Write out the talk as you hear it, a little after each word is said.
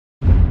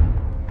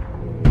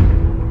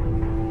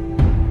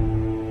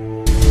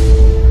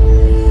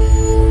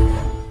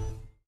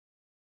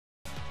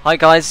Hi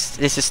guys,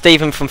 this is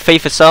Stephen from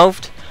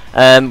FIFASolved.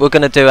 We're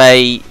going to do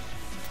a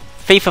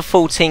FIFA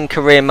 14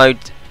 career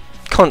mode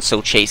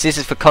console cheats. This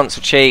is for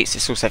console cheats,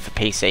 it's also for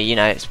PC, you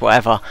know, it's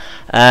whatever.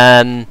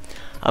 I'm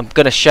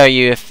going to show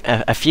you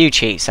a few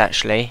cheats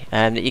actually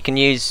that you can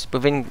use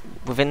within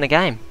the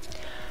game.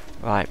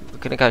 Right, we're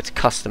going to go to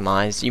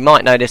customize. You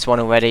might know this one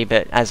already,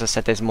 but as I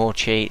said, there's more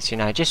cheats, you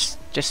know, just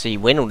so you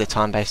win all the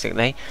time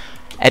basically.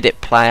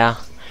 Edit player.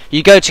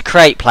 You go to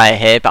create player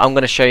here, but I'm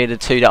going to show you the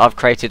two that I've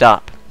created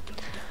up.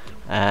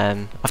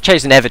 I've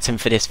chosen Everton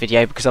for this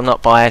video because I'm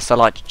not biased. I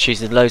like to choose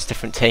loads of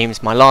different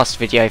teams. My last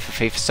video for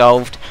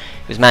FIFASolved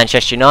was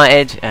Manchester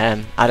United.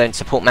 I don't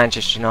support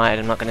Manchester United.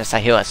 I'm not going to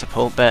say who I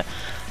support, but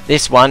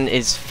this one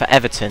is for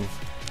Everton.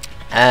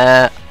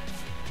 Ryan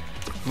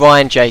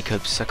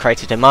Jacobs. I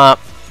created him up.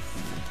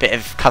 Bit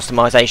of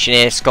customization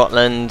here.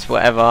 Scotland,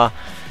 whatever.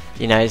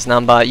 You know his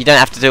number. You don't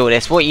have to do all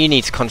this. What you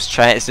need to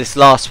concentrate is this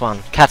last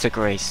one.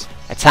 Categories.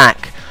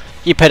 Attack.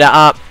 You put it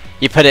up.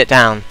 You put it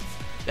down.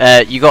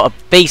 You got to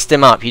beast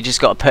him up. You just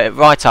got to put it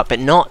right up,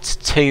 but not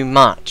too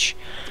much,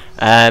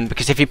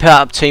 because if you put it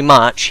up too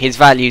much, his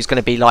value is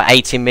going to be like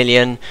 80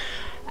 million.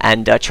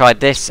 And I tried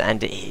this, and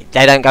they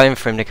don't go in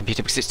for him, the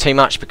computer, because it's too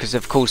much. Because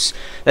of course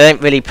they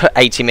don't really put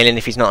 80 million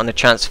if he's not on the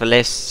transfer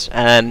list.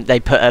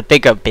 They put a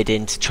bigger bid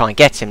in to try and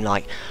get him,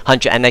 like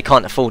 100, and they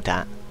can't afford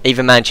that.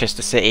 Even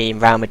Manchester City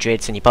and Real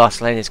Madrid and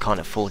Barcelona's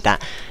can't afford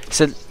that.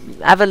 So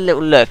have a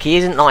little look. He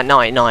isn't like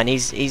 99.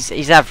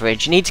 He's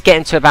average. You need to get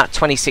him to about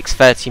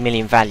 26-30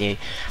 million value,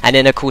 and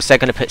then of course they're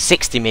going to put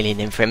 60 million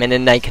in for him, and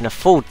then they can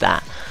afford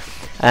that.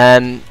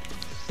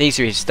 These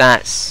are his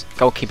stats.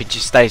 Goalkeeper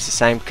just stays the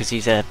same because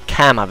he's a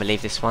cam, I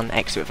believe. This one,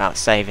 exit without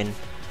saving.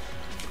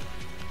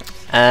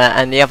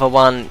 And the other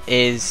one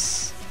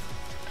is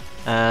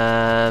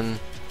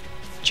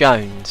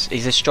Jones.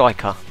 He's a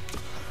striker.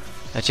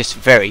 I'll just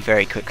very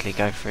quickly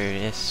go through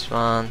this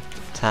one.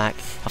 Attack.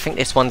 I think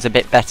this one's a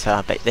bit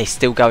better, but they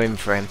still go in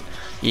for him.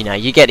 You know,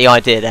 you get the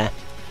idea there.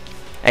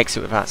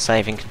 Exit without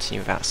saving,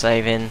 continue without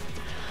saving.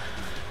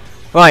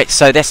 Right,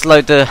 so let's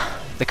load the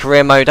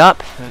career mode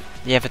up,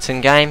 the Everton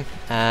game.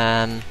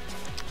 There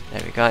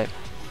we go.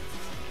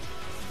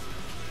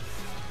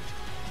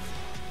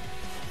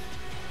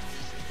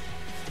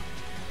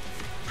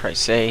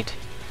 Proceed.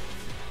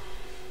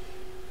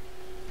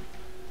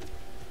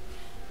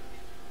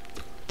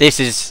 This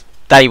is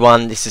day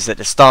one. This is at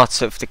the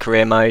start of the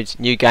career mode,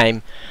 new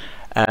game.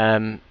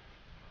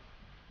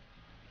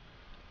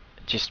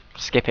 Just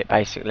skip it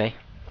basically.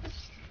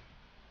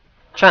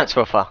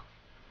 Transfer offer.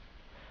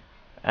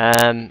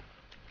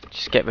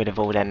 Just get rid of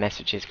all their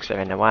messages because they're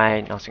in the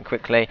way, nice and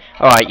quickly.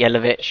 Alright,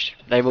 Yelovich,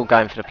 they will go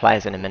in for the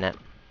players in a minute.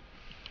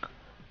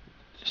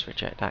 Just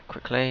reject that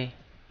quickly.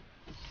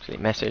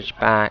 Delete message,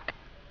 back.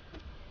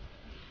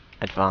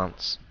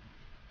 Advance.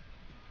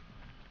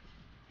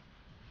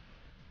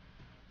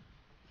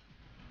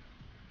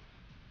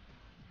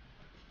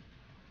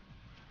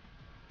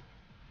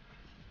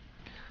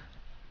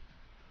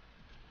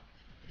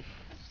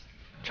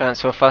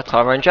 Transfer for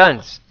Tyrone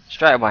Jones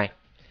straight away.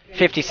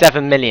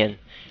 57 million.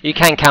 You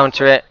can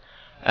counter it.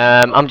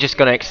 I'm just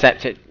going to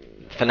accept it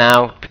for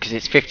now because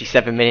it's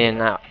 57 million.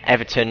 Now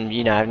Everton,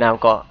 you know, have now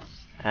got.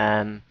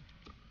 It'll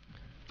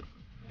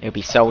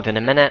be sold in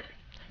a minute.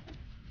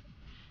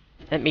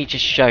 Let me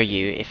just show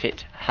you if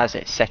it has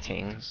its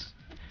settings.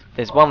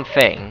 There's one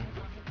thing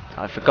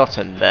I've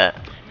forgotten, but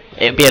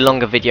it'd be a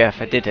longer video if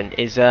I didn't.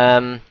 Is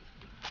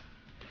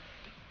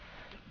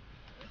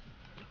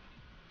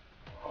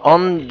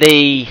on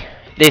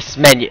this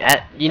menu,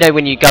 you know,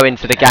 when you go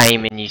into the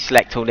game and you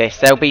select all this,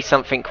 there'll be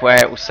something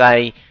where it will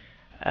say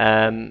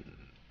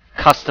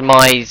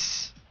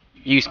customize,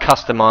 use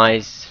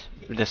customize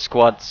the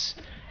squads,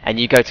 and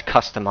you go to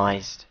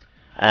customized,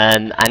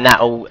 and that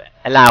will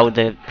allow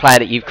the player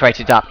that you've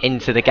created up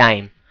into the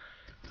game.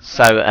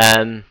 So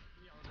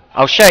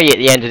I'll show you at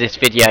the end of this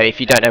video if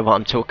you don't know what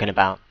I'm talking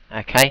about.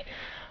 Okay,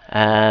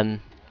 we're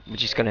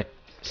just going to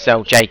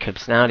sell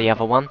Jacobs now, the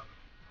other one.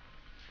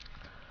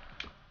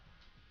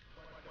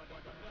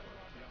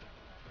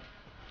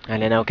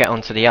 And then I'll get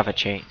on to the other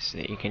cheats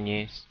that you can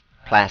use.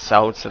 Player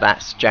sold, so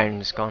that's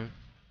Jones gone.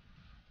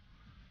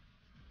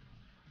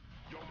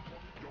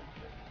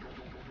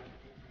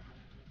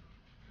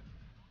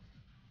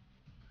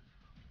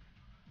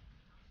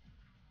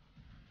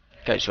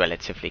 Goes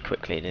relatively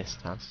quickly, this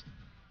does.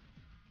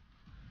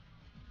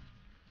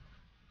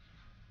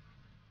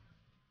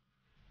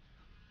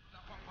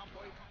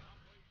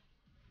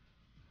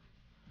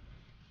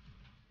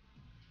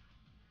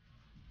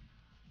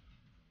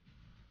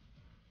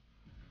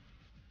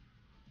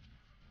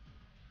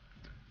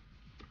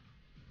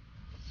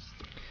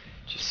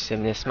 Just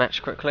sim this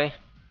match quickly.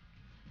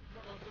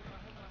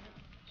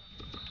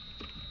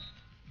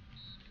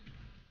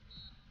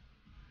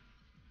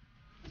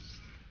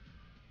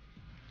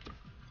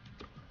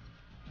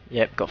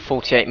 Yep, got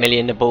 48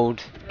 million the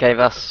board gave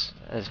us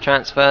as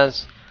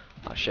transfers.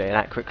 I'll show you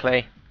that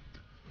quickly.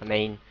 I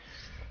mean,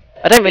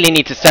 I don't really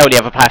need to sell the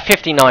other player.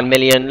 59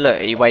 million, look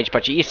at your wage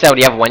budget. You sell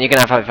the other one, you're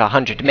going to have over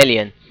 100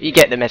 million. You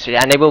get the message,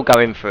 and they will go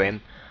in for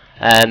him.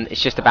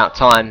 It's just about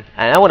time,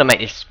 and I want to make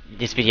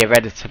this video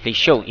relatively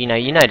short. You know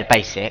the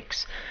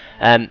basics.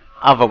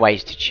 Other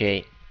ways to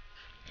cheat.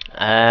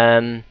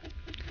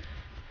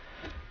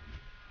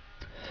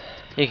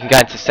 You can go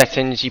into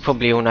settings. You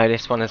probably all know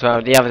this one as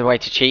well. The other way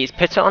to cheat is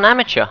put it on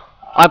amateur.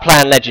 I play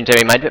on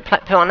legendary mode, but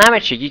put it on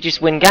amateur. You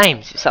just win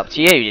games. It's up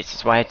to you. This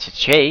is the way to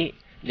cheat.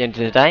 At the end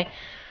of the day.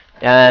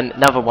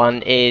 Another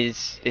one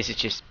is, this is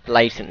just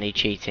blatantly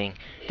cheating.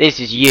 This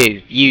is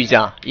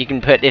user. You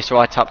can put this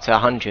right up to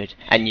 100,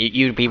 and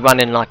you'd be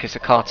running like it's a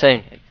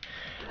cartoon.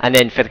 And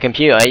then for the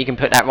computer, you can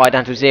put that right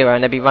down to 0,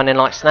 and they'll be running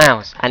like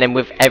snails. And then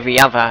with every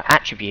other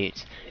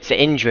attribute, it's an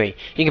injury.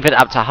 You can put it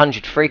up to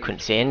 100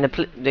 frequency, and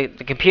the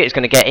computer's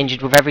going to get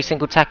injured with every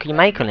single tackle you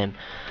make on him.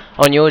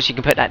 On yours, you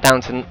can put that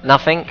down to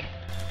nothing,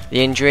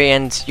 the injury,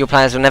 and your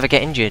players will never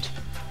get injured.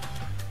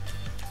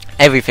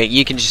 Everything,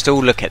 you can just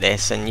all look at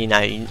this, and you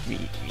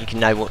can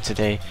know what to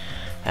do.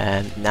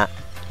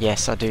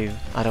 Yes, I do.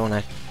 I don't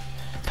want to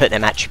put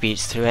them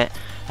attributes to it.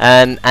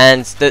 And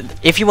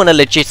if you want a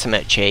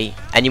legitimate cheat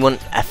and you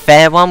want a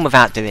fair one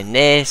without doing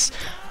this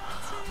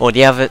or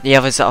the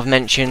others that I've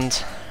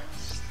mentioned,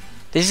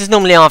 this is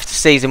normally after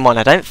season 1.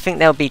 I don't think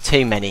there'll be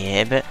too many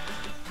here, but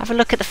have a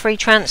look at the free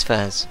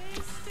transfers.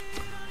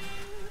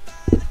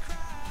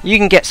 You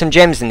can get some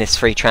gems in this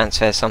free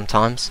transfer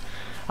sometimes.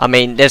 I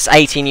mean, there's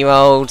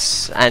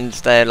 18-year-olds and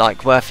they're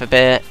like worth a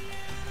bit.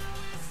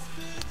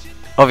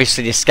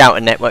 Obviously the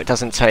scouting network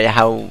doesn't tell you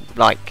how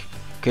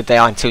good they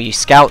are until you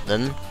scout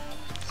them.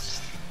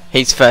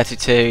 He's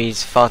 32,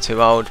 he's far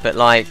too old, but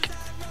like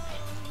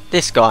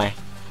this guy,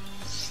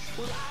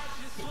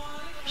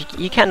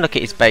 you can look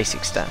at his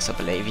basic stats, I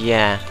believe,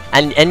 yeah.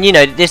 And you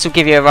know, this will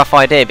give you a rough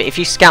idea, but if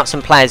you scout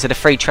some players that are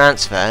free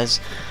transfers,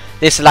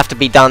 this will have to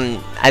be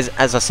done, as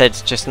I said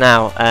just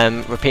now,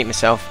 repeat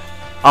myself,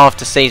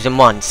 after season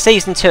 1,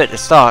 season 2 at the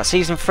start,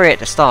 season 3 at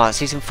the start,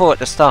 season 4 at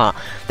the start.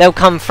 They'll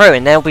come through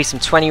and there'll be some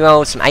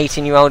 20-year-olds, some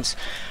 18-year-olds,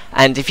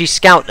 and if you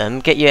scout them,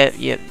 get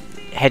your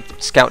head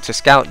scout to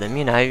scout them,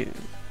 you know,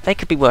 they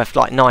could be worth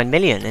like 9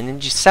 million, and then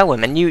just sell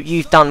them, and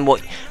you've done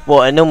what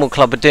a normal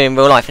club would do in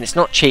real life, and it's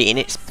not cheating,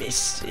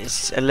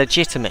 it's a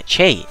legitimate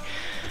cheat.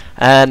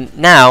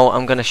 Now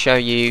I'm going to show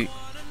you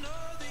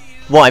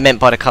what I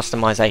meant by the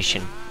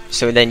customization.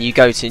 So then you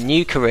go to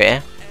new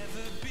career.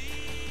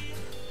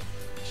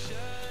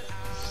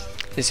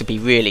 This will be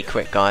really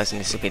quick, guys, and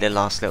this will be the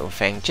last little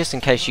thing, just in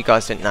case you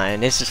guys didn't know,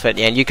 and this is for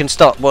the end. You can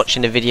stop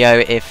watching the video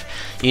if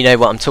you know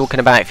what I'm talking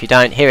about. If you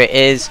don't, here it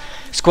is.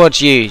 Squads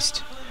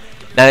used.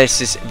 Now this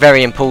is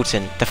very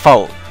important.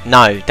 Default,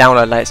 no.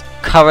 Download layers.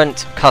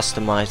 Current,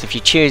 customized. If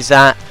you choose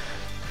that,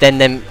 then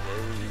them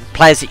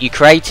players that you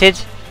created,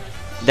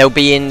 they'll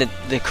be in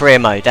the career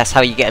mode. That's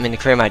how you get them in the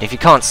career mode. If you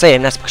can't see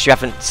them, that's because you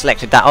haven't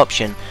selected that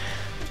option.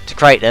 To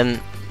create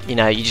them, you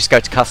know, you just go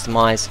to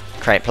customize,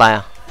 create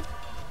player.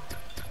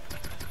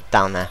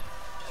 Down there.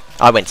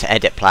 I went to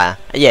edit player.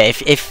 Yeah,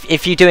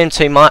 if you do him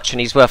too much and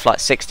he's worth like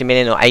 60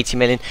 million or 80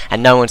 million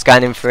and no one's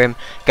going in for him,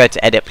 go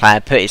to edit player,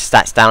 put his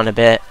stats down a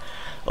bit.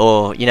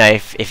 Or, you know,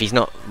 if he's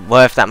not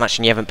worth that much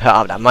and you haven't put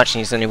up that much and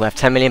he's only worth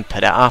 10 million, put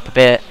it up a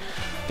bit.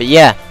 But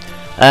yeah,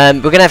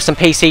 we're going to have some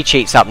PC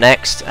cheats up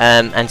next,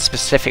 and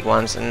specific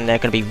ones, and they're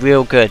going to be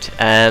real good.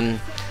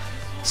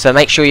 So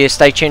make sure you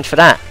stay tuned for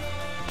that.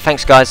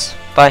 Thanks guys,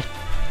 bye.